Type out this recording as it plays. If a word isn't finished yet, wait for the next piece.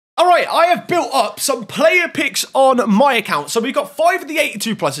All right, I have built up some player picks on my account. So we've got 5 of the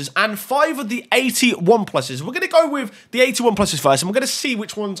 82 pluses and 5 of the 81 pluses. We're going to go with the 81 pluses first, and we're going to see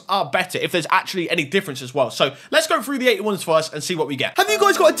which ones are better, if there's actually any difference as well. So let's go through the 81s first and see what we get. Have you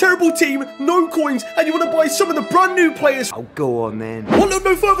guys got a terrible team, no coins, and you want to buy some of the brand new players? Oh, go on then. Well, look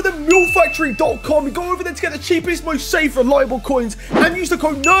no further than mulefactory.com. Go over there to get the cheapest, most safe, reliable coins, and use the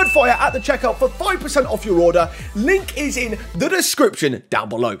code NerdFire at the checkout for 5% off your order. Link is in the description down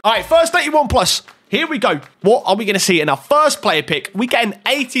below. All right, first 81 plus. Here we go. What are we going to see in our first player pick? We get an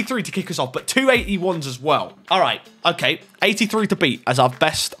 83 to kick us off, but 2 81s as well. All right, okay. 83 to beat as our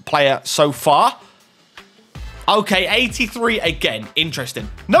best player so far. Okay, 83 again. Interesting.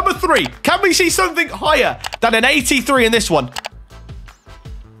 Number 3. Can we see something higher than an 83 in this one?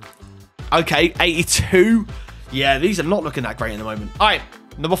 Okay, 82. Yeah, these are not looking that great in the moment. All right,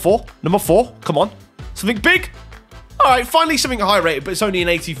 number 4. Number 4. Come on. Something big. All right, finally something high rated, but it's only an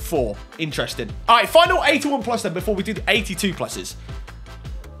 84. Interesting. All right, final 81 plus then before we do the 82 pluses.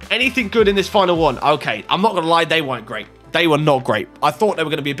 Anything good in this final one? Okay, I'm not going to lie, they weren't great. They were not great. I thought they were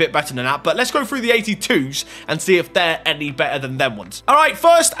going to be a bit better than that, but let's go through the 82s and see if they're any better than them ones. All right,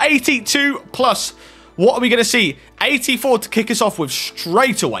 first 82 plus. What are we going to see? 84 to kick us off with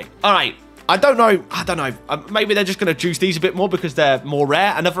straight away. All right. I don't know. Maybe they're just going to juice these a bit more because they're more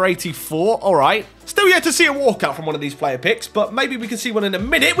rare. Another 84. All right. Still yet to see a walkout from one of these player picks, but maybe we can see one in a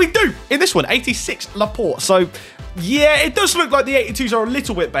minute. We do. In this one, 86 Laporte. So, yeah, it does look like the 82s are a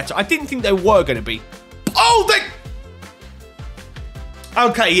little bit better. I didn't think they were going to be. Oh, they...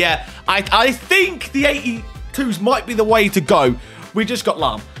 Okay, yeah. I think the 82s might be the way to go. We just got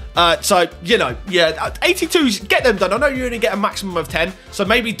Lam. So, you know, yeah, 82s, get them done. I know you only get a maximum of 10, so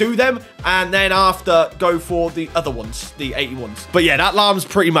maybe do them, and then after, go for the other ones, the 81s. But yeah, that Lamb's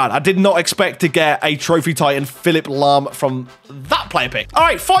pretty mad. I did not expect to get a Trophy Titan Philip Lahm from that player pick. All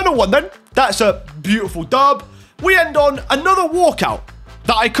right, final one then. That's a beautiful dub. We end on another walkout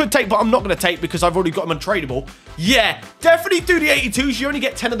that I could take, but I'm not going to take because I've already got them untradeable. Yeah, definitely do the 82s. You only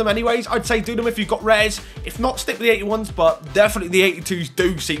get 10 of them anyways. I'd say do them if you've got rares. If not, stick with the 81s, but definitely the 82s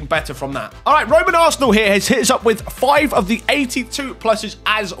do seem better from that. All right, Roman Arsenal here has hit us up with 5 of the 82 pluses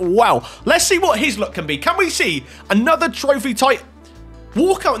as well. Let's see what his luck can be. Can we see another Trophy Titan?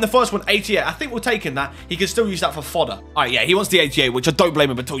 Walkout in the first one, 88. I think we're taking that. He can still use that for fodder. All right, yeah, he wants the 88, which I don't blame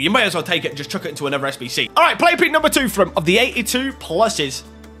him at all. You may as well take it and just chuck it into another SBC. All right, player pick number 2 from of the 82 pluses.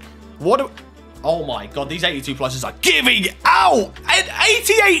 What do... Oh my god, these 82 pluses are giving out. And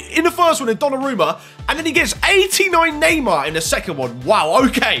 88 in the first one in Donnarumma, and then he gets 89 Neymar in the second one. Wow,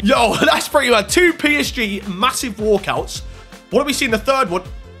 okay. Yo, that's pretty much 2 PSG massive walkouts. What do we see in the third one?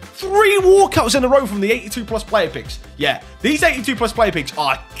 3 walkouts in a row from the 82 plus player picks. Yeah, these 82 plus player picks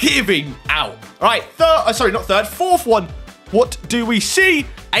are giving out. All right, fourth one. What do we see?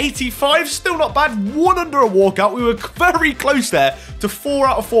 85, still not bad. 1 under a walkout. We were very close there to 4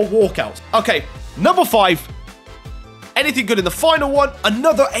 out of 4 walkouts. Okay, number 5. Anything good in the final one?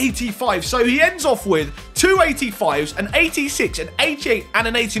 Another 85. So he ends off with 2 85s, an 86, an 88, and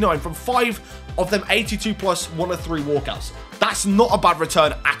an 89 from 5 of them 82 plus 1 of 3 walkouts. That's not a bad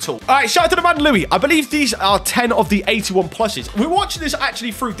return at all. All right, shout out to the man Louis. I believe these are 10 of the 81 pluses. We're watching this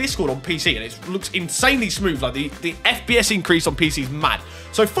actually through Discord on PC, and it looks insanely smooth. Like the FPS increase on PC is mad.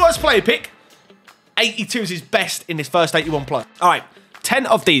 So first player pick, 82 is his best in this first 81 plus. All right, 10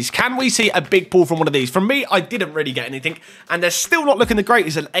 of these. Can we see a big pull from one of these? From me, I didn't really get anything, and they're still not looking the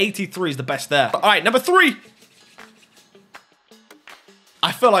greatest, and 83 is the best there. All right, number 3.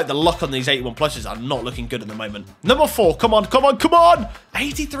 I feel like the luck on these 81 pluses are not looking good at the moment. Number 4, come on, come on, come on.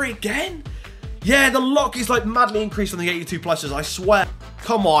 83 again? Yeah, the luck is like madly increased on the 82 pluses, I swear.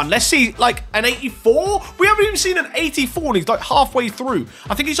 Come on, let's see like an 84. We haven't even seen an 84 and he's like halfway through.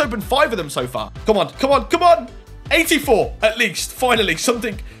 I think he's opened 5 of them so far. Come on, come on, come on. 84 at least, finally,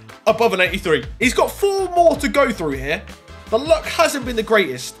 something above an 83. He's got 4 more to go through here. The luck hasn't been the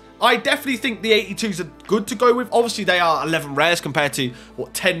greatest. I definitely think the 82s are good to go with. Obviously, they are 11 rares compared to,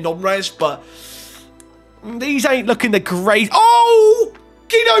 what, 10 non-rares, but these ain't looking the great. Oh,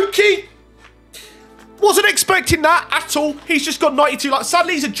 Kidoki. Wasn't expecting that at all. He's just got 92 luck.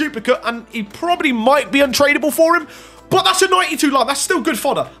 Sadly, he's a duplicate, and he probably might be untradeable for him, but that's a 92 luck. That's still good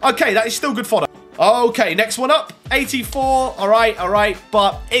fodder. Okay, that is still good fodder. Okay, next one up. 84. All right.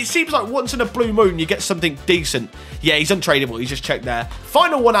 But it seems like once in a blue moon, you get something decent. Yeah, he's untradeable. He's just checked there.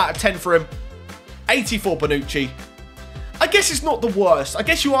 Final 1 out of 10 for him. 84 Bonucci. I guess it's not the worst. I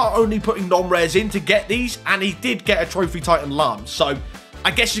guess you are only putting non-rares in to get these, and he did get a Trophy Titan Lam, so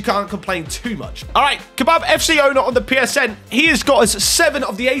I guess you can't complain too much. All right, Kebab FC owner on the PSN. He has got us 7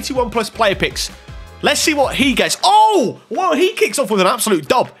 of the 81 plus player picks. Let's see what he gets. Oh, well, he kicks off with an absolute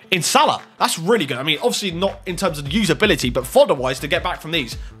dub in Salah. That's really good. I mean, obviously not in terms of usability, but fodder-wise to get back from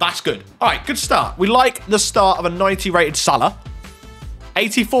these, that's good. All right, good start. We like the start of a 90 rated Salah.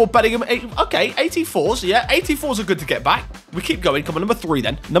 84 Bellingham. Okay, 84s. Yeah, 84s are good to get back. We keep going. Come on, number 3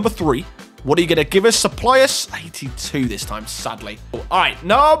 then. Number 3. What are you going to give us? Supply us 82 this time, sadly. All right,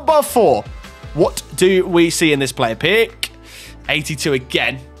 number 4. What do we see in this player pick? 82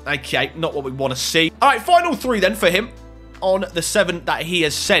 again. Okay, not what we want to see. All right, final 3 then for him on the 7 that he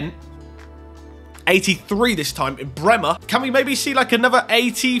has sent. 83 this time in Bremer. Can we maybe see like another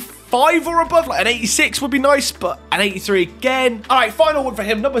 85 or above? Like an 86 would be nice, but an 83 again. All right, final one for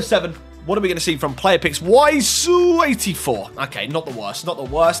him, number 7. What are we going to see from player picks? Waisu 84. Okay, not the worst, not the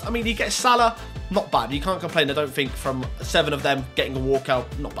worst. I mean, he gets Salah. Not bad. You can't complain, I don't think, from 7 of them getting a walkout.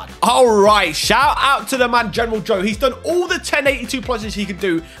 Not bad. All right. Shout out to the man, General Joe. He's done all the 1082 pluses he can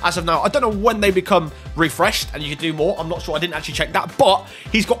do as of now. I don't know when they become refreshed and you can do more. I'm not sure. I didn't actually check that, but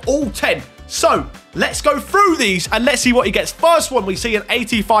he's got all 10. So let's go through these and let's see what he gets. First one, we see an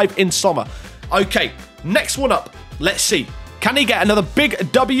 85 in Sommer. Okay, next one up. Let's see. Can he get another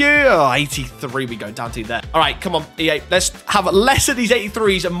big W? Oh, 83 we go down to there. All right, come on, EA. Let's have less of these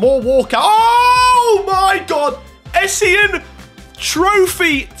 83s and more walkout. Oh, my God. Essien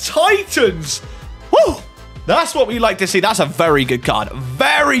Trophy Titans. Woo! That's what we like to see. That's a very good card.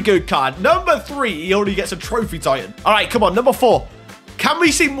 Very good card. Number 3, he only gets a Trophy Titan. All right, come on, number 4. Can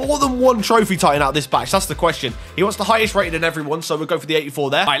we see more than one Trophy Titan out of this batch? That's the question. He wants the highest rated in everyone, so we'll go for the 84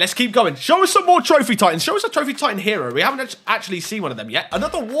 there. All right, let's keep going. Show us some more Trophy Titans. Show us a Trophy Titan hero. We haven't actually seen one of them yet.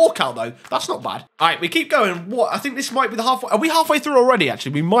 Another walkout, though. That's not bad. All right, we keep going. What? I think this might be the halfway. Are we halfway through already,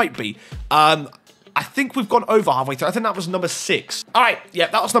 actually? We might be. I think we've gone over halfway through. I think that was number 6. All right, yeah,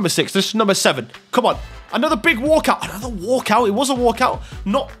 that was number 6. This is number 7. Come on. Another big walkout. Another walkout. It was a walkout.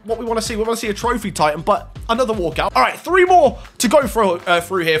 Not what we want to see. We want to see a Trophy Titan, but another walkout. All right, 3 more to go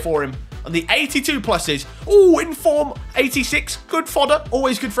through here for him. And the 82 pluses. Oh, Inform 86. Good fodder.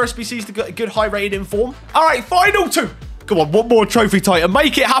 Always good for SBCs to get a good high rated Inform. All right, final 2. Come on, one more Trophy Titan.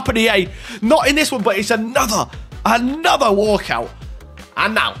 Make it happen, EA. Not in this one, but it's another walkout.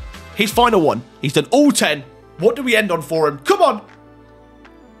 And now, his final one. He's done all 10. What do we end on for him? Come on.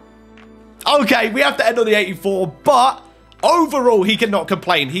 Okay, we have to end on the 84, but overall, he cannot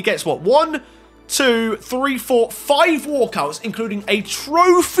complain. He gets what? 1, 2, 3, 4, 5 walkouts, including a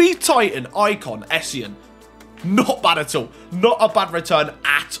Trophy Titan icon, Essien. Not bad at all. Not a bad return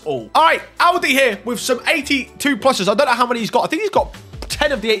at all. All right, Aldi here with some 82 pluses. I don't know how many he's got. I think he's got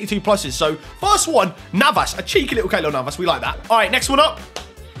 10 of the 82 pluses. So first one, Navas, a cheeky little Keylor Navas. We like that. All right, next one up,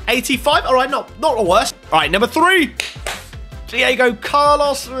 85. All right, not the worst. All right, number 3. Diego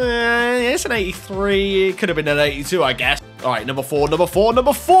Carlos, it's an 83. It could have been an 82, I guess. All right, number 4.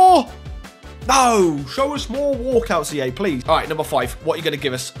 No, show us more walkouts, EA, please. All right, number 5. What are you going to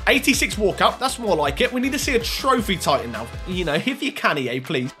give us? 86 walkout. That's more like it. We need to see a Trophy Titan now. You know, if you can, EA,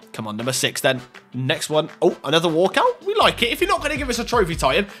 please. Come on, number 6 then. Next one. Oh, another walkout. We like it. If you're not going to give us a Trophy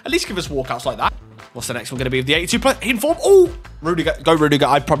Titan, at least give us walkouts like that. What's the next one going to be? The 82 plus Inform. Oh, Rudiger. Go Rudiger.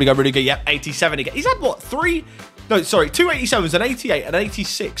 I'd probably go Rudiger. Yep, 87 again. He's had, what, 3... No, sorry, 2 87s, an 88, and an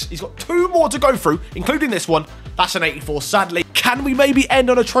 86. He's got 2 more to go through, including this one. That's an 84, sadly. Can we maybe end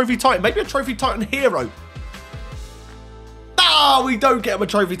on a Trophy Titan? Maybe a Trophy Titan hero. Ah, we don't get him a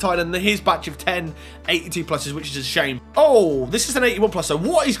Trophy Titan in his batch of 10 82 pluses, which is a shame. Oh, this is an 81 plus. So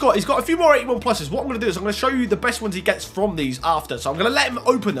what he's got a few more 81 pluses. What I'm going to do is I'm going to show you the best ones he gets from these after. So I'm going to let him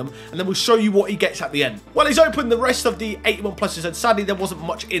open them, and then we'll show you what he gets at the end. Well, he's opened the rest of the 81 pluses, and sadly, there wasn't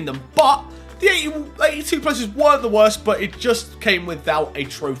much in them. But the 82 pluses weren't the worst, but it just came without a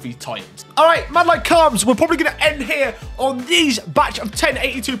Trophy Titan. All right, man like Carbs, we're probably going to end here on these batch of 10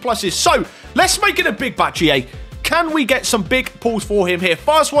 82 pluses. So let's make it a big batch, EA. Can we get some big pulls for him here?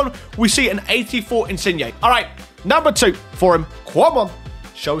 First one, we see an 84 Insigne. All right, number 2 for him. Come on.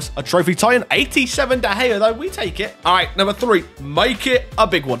 Show us a Trophy Titan. 87 De Gea, though. We take it. All right, number 3. Make it a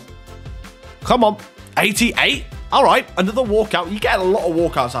big one. Come on. 88. All right, another walkout. You get a lot of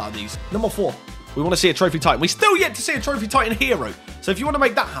walkouts out of these. Number 4. We want to see a Trophy Titan. We still yet to see a Trophy Titan hero. So if you want to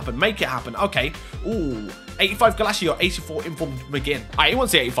make that happen, make it happen. Okay. Ooh. 85 Galassi or 84 Informed McGinn. All right, he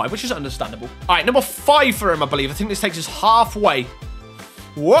wants the 85, which is understandable. All right, number 5 for him, I believe. I think this takes us halfway.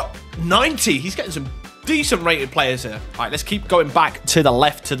 What? 90. He's getting some decent rated players here. All right, let's keep going back to the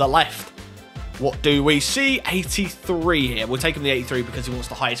left, What do we see? 83 here. We'll take him the 83 because he wants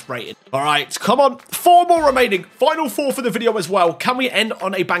the highest rated. All right, come on. 4 more remaining. Final 4 for the video as well. Can we end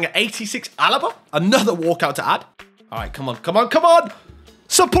on a banger? 86 Alaba. Another walkout to add. All right, come on.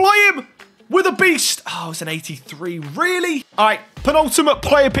 Supply him with a beast. Oh, it's an 83. Really? All right, penultimate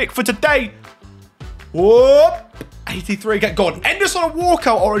player pick for today. Whoop. 83 again. Go on. End us on a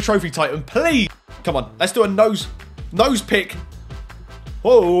walkout or a trophy titan, please. Come on. Let's do a nose pick.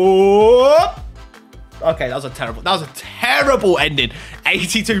 Whoop. Okay, that was a terrible ending.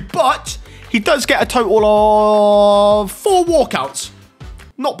 82, but he does get a total of 4 walkouts.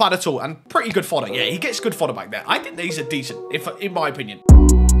 Not bad at all, and pretty good fodder. Yeah, he gets good fodder back there. I think these are decent, in my opinion.